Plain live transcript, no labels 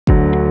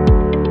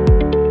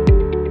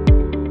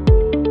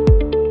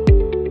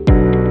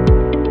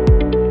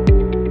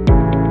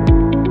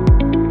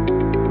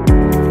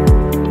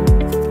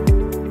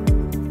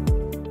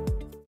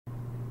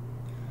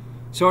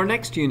So our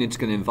next unit is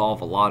going to involve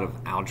a lot of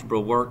algebra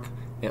work,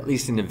 at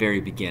least in the very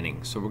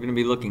beginning. So we're going to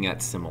be looking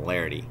at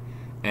similarity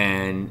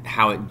and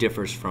how it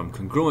differs from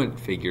congruent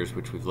figures,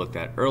 which we've looked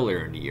at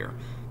earlier in the year.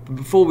 But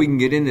before we can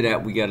get into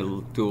that, we got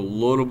to do a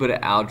little bit of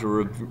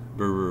algebra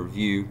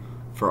review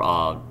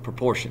for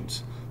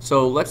proportions.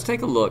 So let's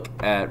take a look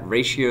at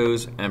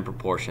ratios and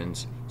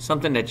proportions,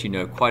 something that you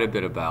know quite a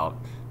bit about,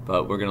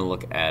 but we're going to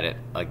look at it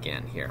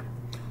again here.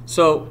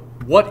 So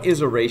what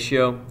is a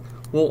ratio?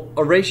 Well,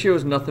 a ratio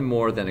is nothing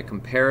more than a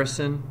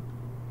comparison.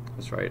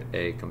 That's right,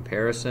 a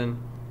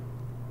comparison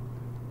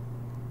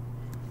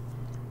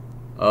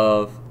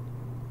of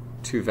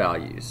two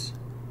values.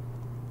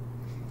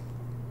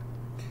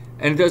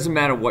 And it doesn't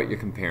matter what you're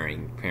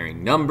comparing.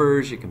 Comparing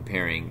numbers, you're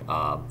comparing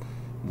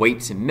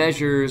weights and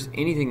measures,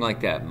 anything like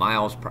that.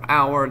 Miles per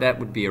hour, that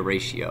would be a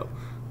ratio.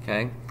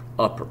 Okay?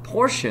 A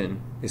proportion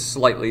is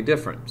slightly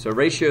different. So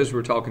ratios,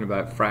 we're talking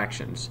about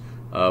fractions.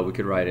 We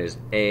could write it as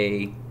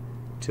A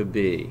to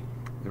B.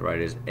 We could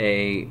write it as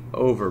A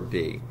over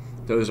B.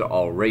 Those are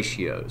all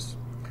ratios.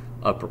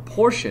 A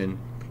proportion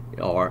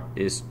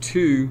is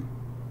two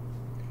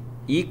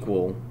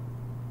equal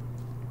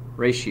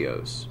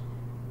ratios.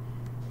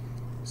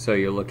 So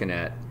you're looking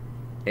at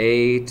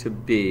A to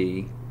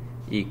B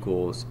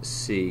equals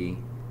C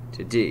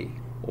to D,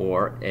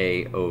 or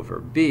A over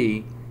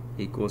B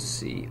equals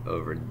C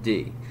over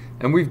D.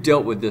 And we've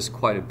dealt with this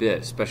quite a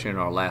bit, especially in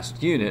our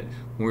last unit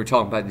when we were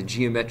talking about the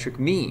geometric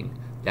mean.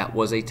 That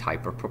was a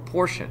type of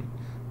proportion.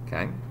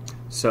 Okay?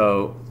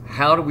 So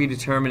how do we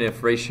determine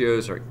if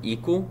ratios are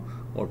equal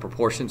or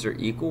proportions are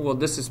equal? Well,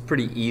 this is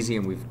pretty easy,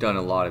 and we've done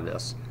a lot of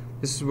this.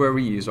 This is where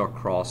we use our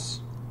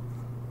cross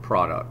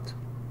product.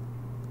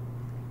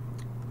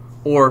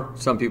 Or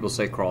some people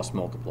say cross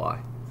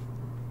multiply.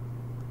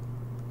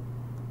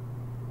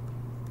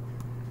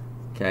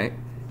 Okay?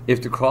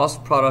 If the cross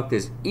product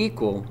is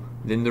equal,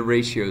 then the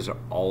ratios are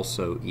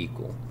also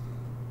equal.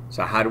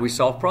 So how do we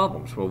solve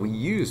problems? Well, we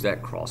use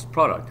that cross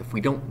product. If we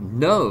don't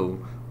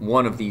know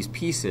one of these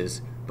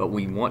pieces, but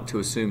we want to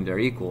assume they're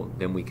equal,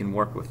 then we can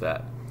work with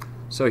that.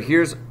 So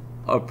here's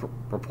a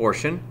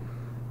proportion.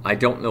 I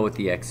don't know what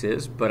the x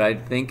is, but I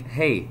think,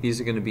 hey, these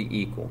are going to be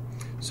equal.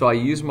 So I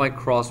use my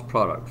cross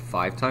product.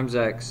 5 times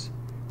x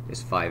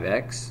is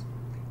 5x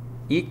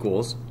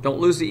equals, don't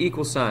lose the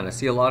equal sign. I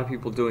see a lot of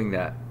people doing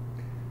that.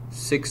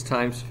 6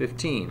 times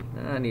 15.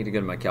 I need to go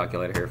to my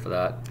calculator here for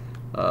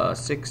that.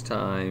 6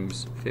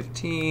 times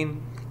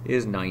 15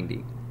 is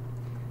 90.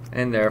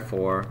 And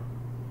therefore,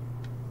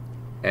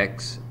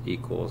 x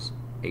equals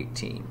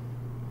 18.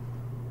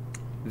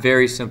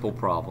 Very simple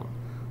problem.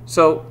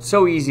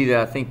 So easy that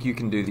I think you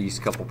can do these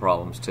couple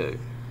problems too.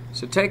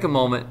 So take a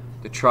moment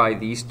to try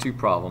these two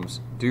problems.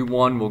 Do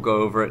one, we'll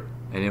go over it,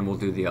 and then we'll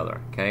do the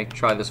other. Okay,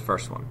 try this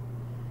first one.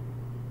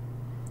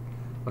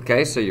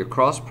 Okay, so your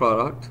cross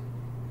product,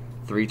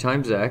 3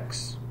 times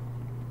x,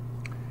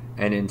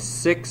 and then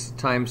 6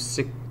 times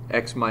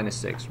x minus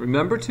 6.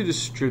 Remember to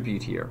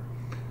distribute here.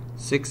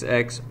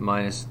 6x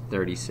minus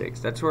 36.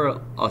 That's where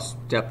a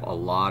step a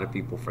lot of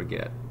people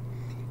forget.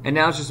 And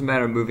now it's just a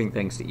matter of moving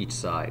things to each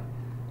side.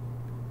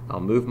 I'll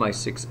move my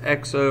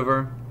 6x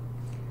over,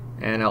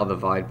 and I'll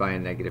divide by a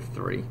negative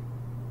 3.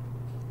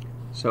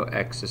 So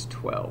x is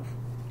 12.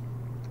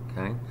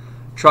 Okay.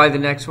 Try the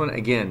next one.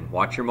 Again,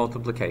 watch your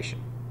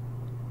multiplication.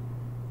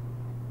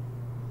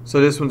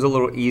 So this one's a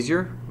little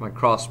easier. My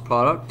cross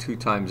product, 2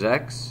 times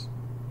x.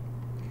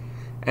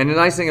 And the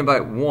nice thing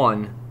about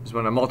 1 is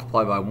when I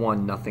multiply by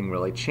 1, nothing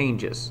really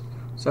changes.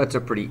 So that's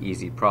a pretty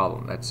easy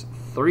problem. That's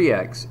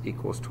 3x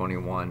equals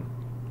 21.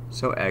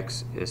 So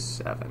x is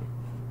 7.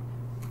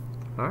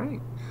 All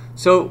right.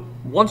 So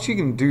once you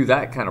can do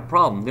that kind of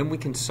problem, then we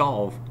can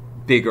solve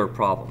bigger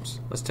problems.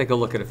 Let's take a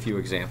look at a few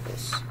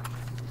examples.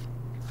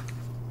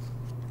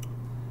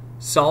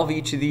 Solve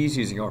each of these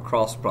using our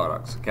cross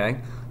products,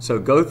 okay? So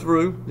go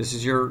through, this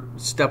is your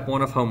step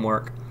 1 of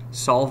homework,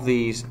 solve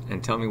these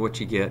and tell me what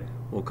you get.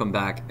 We'll come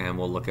back and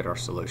we'll look at our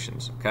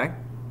solutions, okay?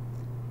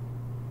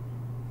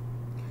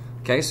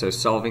 Okay, so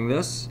solving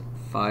this,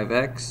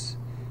 5x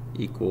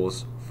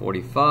equals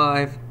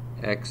 45,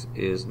 x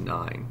is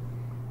 9.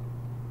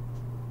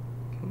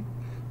 Okay.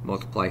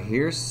 Multiply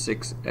here,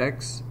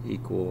 6x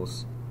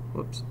equals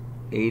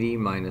 80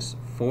 minus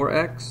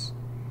 4x.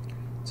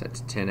 So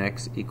that's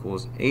 10x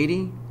equals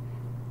 80.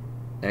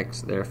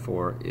 X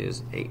therefore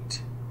is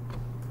 8.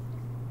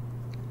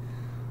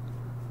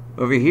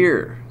 Over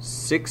here,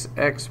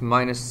 6x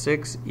minus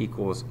 6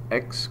 equals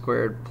x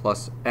squared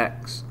plus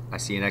x. I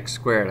see an x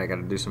squared, I got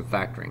to do some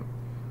factoring.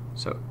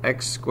 So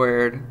x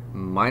squared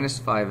minus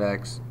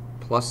 5x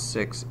plus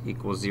 6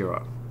 equals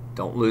 0.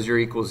 Don't lose your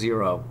equals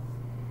 0.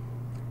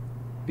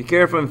 Be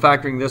careful in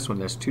factoring this one.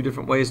 There's 2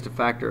 different ways to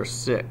factor a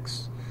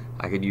 6.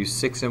 I could use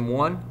 6 and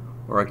 1,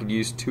 or I could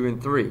use 2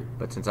 and 3.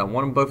 But since I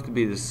want them both to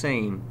be the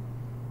same,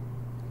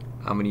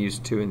 I'm going to use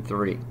 2 and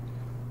 3.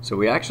 So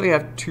we actually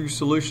have 2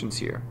 solutions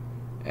here.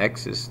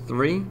 X is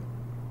 3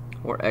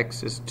 or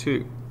x is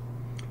 2.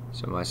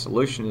 So my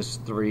solution is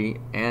 3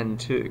 and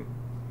 2.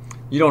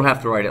 You don't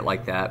have to write it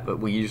like that, but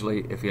we usually,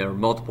 if you have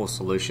multiple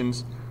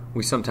solutions,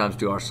 we sometimes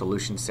do our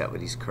solution set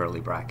with these curly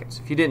brackets.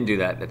 If you didn't do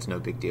that, that's no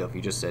big deal. If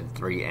you just said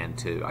 3 and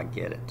 2, I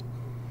get it.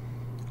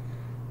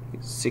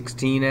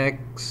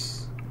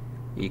 16x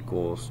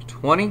equals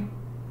 20.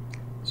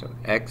 So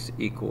x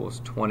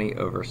equals 20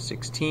 over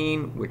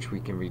 16, which we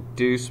can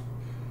reduce,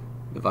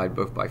 divide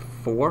both by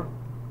 4.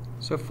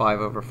 So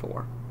 5 over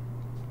 4.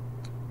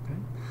 Okay.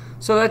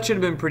 So that should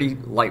have been pretty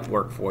light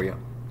work for you.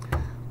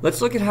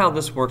 Let's look at how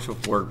this works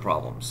with word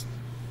problems.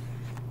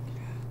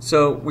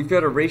 So we've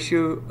got a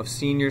ratio of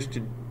seniors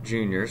to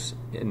juniors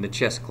in the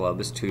chess club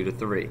is 2 to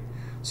 3.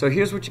 So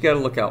here's what you got to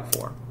look out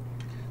for.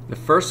 The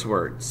first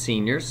word,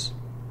 seniors,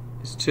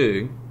 is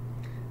 2,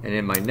 and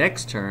in my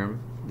next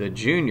term, the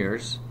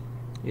juniors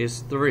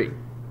is 3.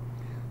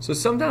 So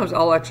sometimes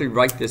I'll actually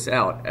write this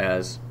out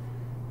as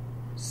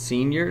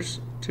seniors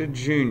to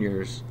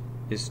juniors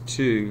is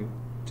 2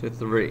 to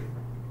 3.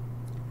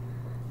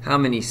 How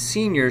many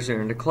seniors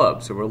are in the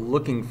club? So we're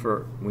looking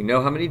for, we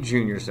know how many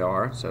juniors there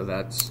are, so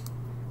that's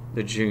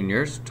the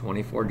juniors,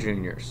 24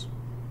 juniors.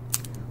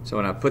 So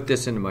when I put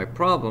this into my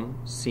problem,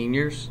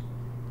 seniors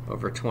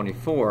over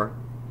 24,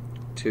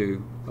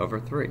 2 over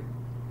 3.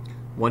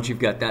 Once you've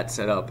got that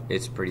set up,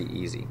 it's pretty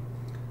easy.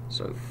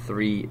 So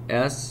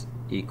 3s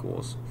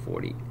equals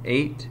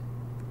 48.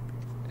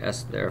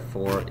 S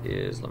therefore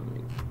is,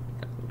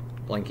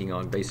 blanking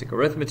on basic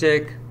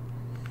arithmetic,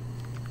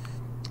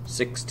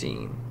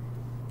 16.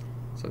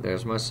 So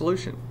there's my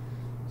solution.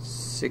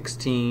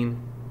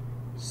 16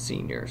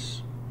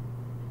 seniors.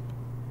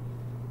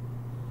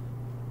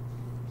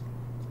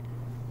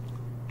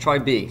 Try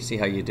B, see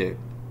how you do.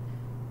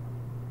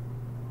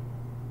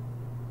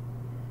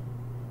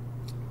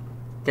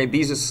 Okay,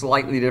 B is a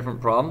slightly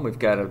different problem. We've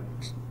got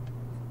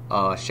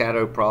a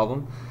shadow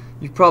problem.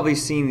 You've probably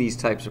seen these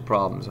types of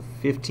problems. A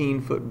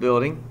 15-foot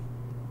building,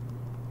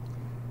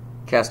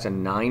 cast a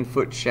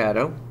 9-foot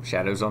shadow.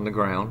 Shadow's on the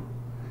ground.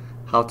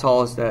 How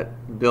tall is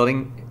that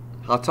building?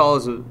 How tall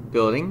is a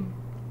building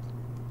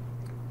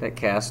that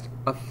cast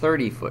a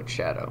 30-foot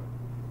shadow?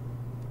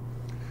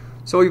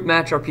 So we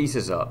match our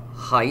pieces up.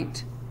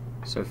 Height,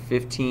 so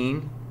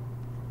 15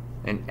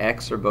 and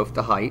x are both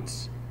the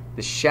heights.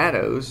 The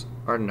shadows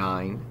are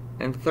 9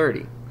 and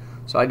 30.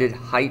 So I did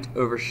height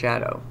over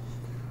shadow.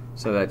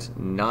 So that's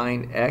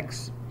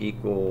 9x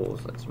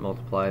equals, let's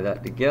multiply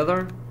that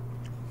together,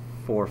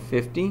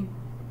 450.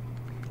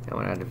 And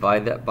when I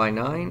divide that by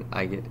 9,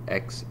 I get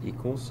x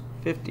equals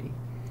 50.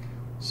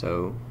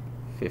 So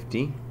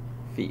 50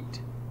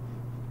 feet.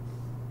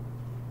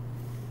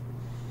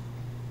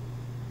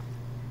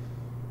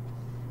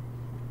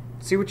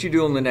 See what you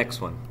do on the next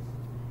one.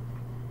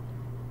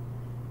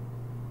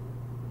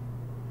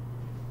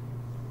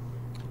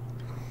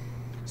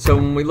 So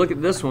when we look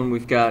at this one,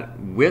 we've got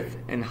width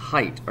and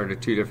height are the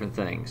two different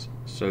things.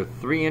 So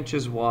 3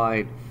 inches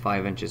wide,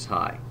 5 inches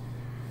high.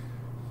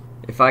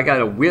 If I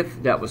got a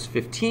width that was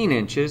 15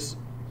 inches,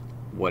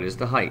 what is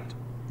the height?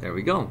 There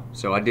we go.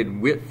 So I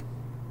did width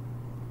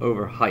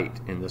over height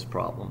in this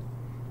problem.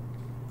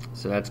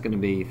 So that's going to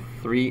be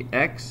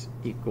 3x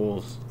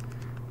equals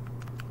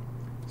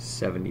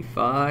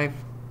 75.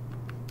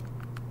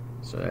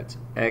 So that's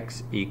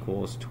x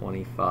equals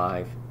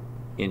 25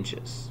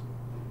 inches.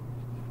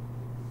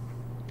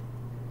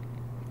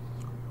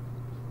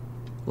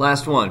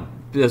 Last one.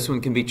 This one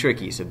can be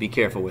tricky, so be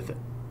careful with it.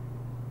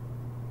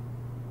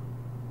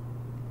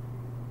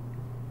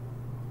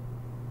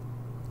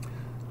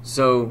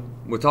 So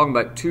we're talking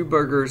about 2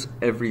 burgers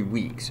every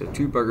week. So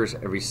 2 burgers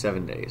every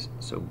 7 days.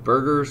 So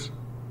burgers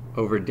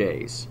over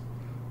days.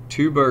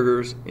 2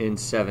 burgers in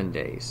 7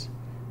 days.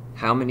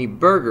 How many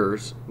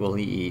burgers will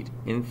he eat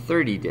in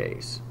 30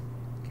 days?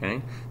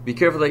 Okay. Be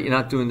careful that you're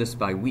not doing this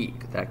by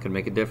week. That could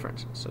make a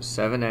difference. So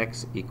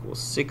 7x equals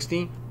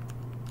 60.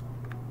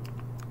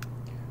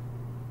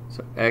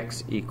 So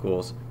x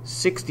equals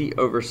 60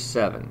 over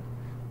 7,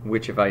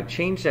 which if I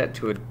change that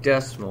to a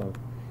decimal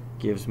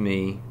gives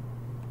me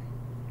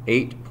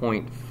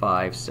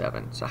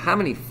 8.57. So how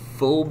many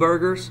full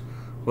burgers?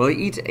 Well,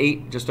 he eats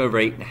 8, just over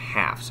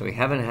 8.5. So we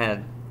haven't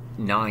had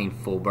 9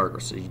 full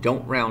burgers. So you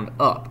don't round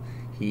up.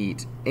 He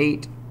eats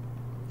 8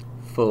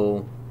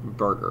 full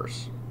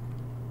burgers.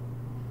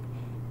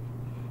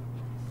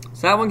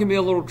 So that one can be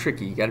a little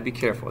tricky. You got to be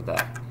careful with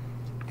that.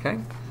 Okay.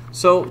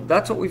 So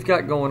that's what we've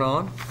got going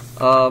on.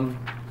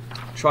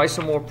 Try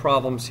some more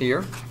problems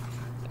here,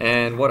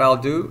 and what I'll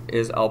do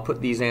is I'll put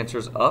these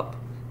answers up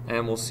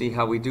and we'll see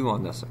how we do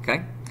on this.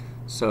 Okay,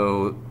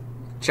 so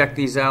check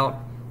these out.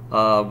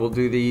 We'll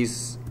do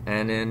these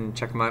and then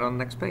check them out on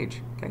the next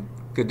page. Okay,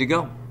 good to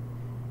go.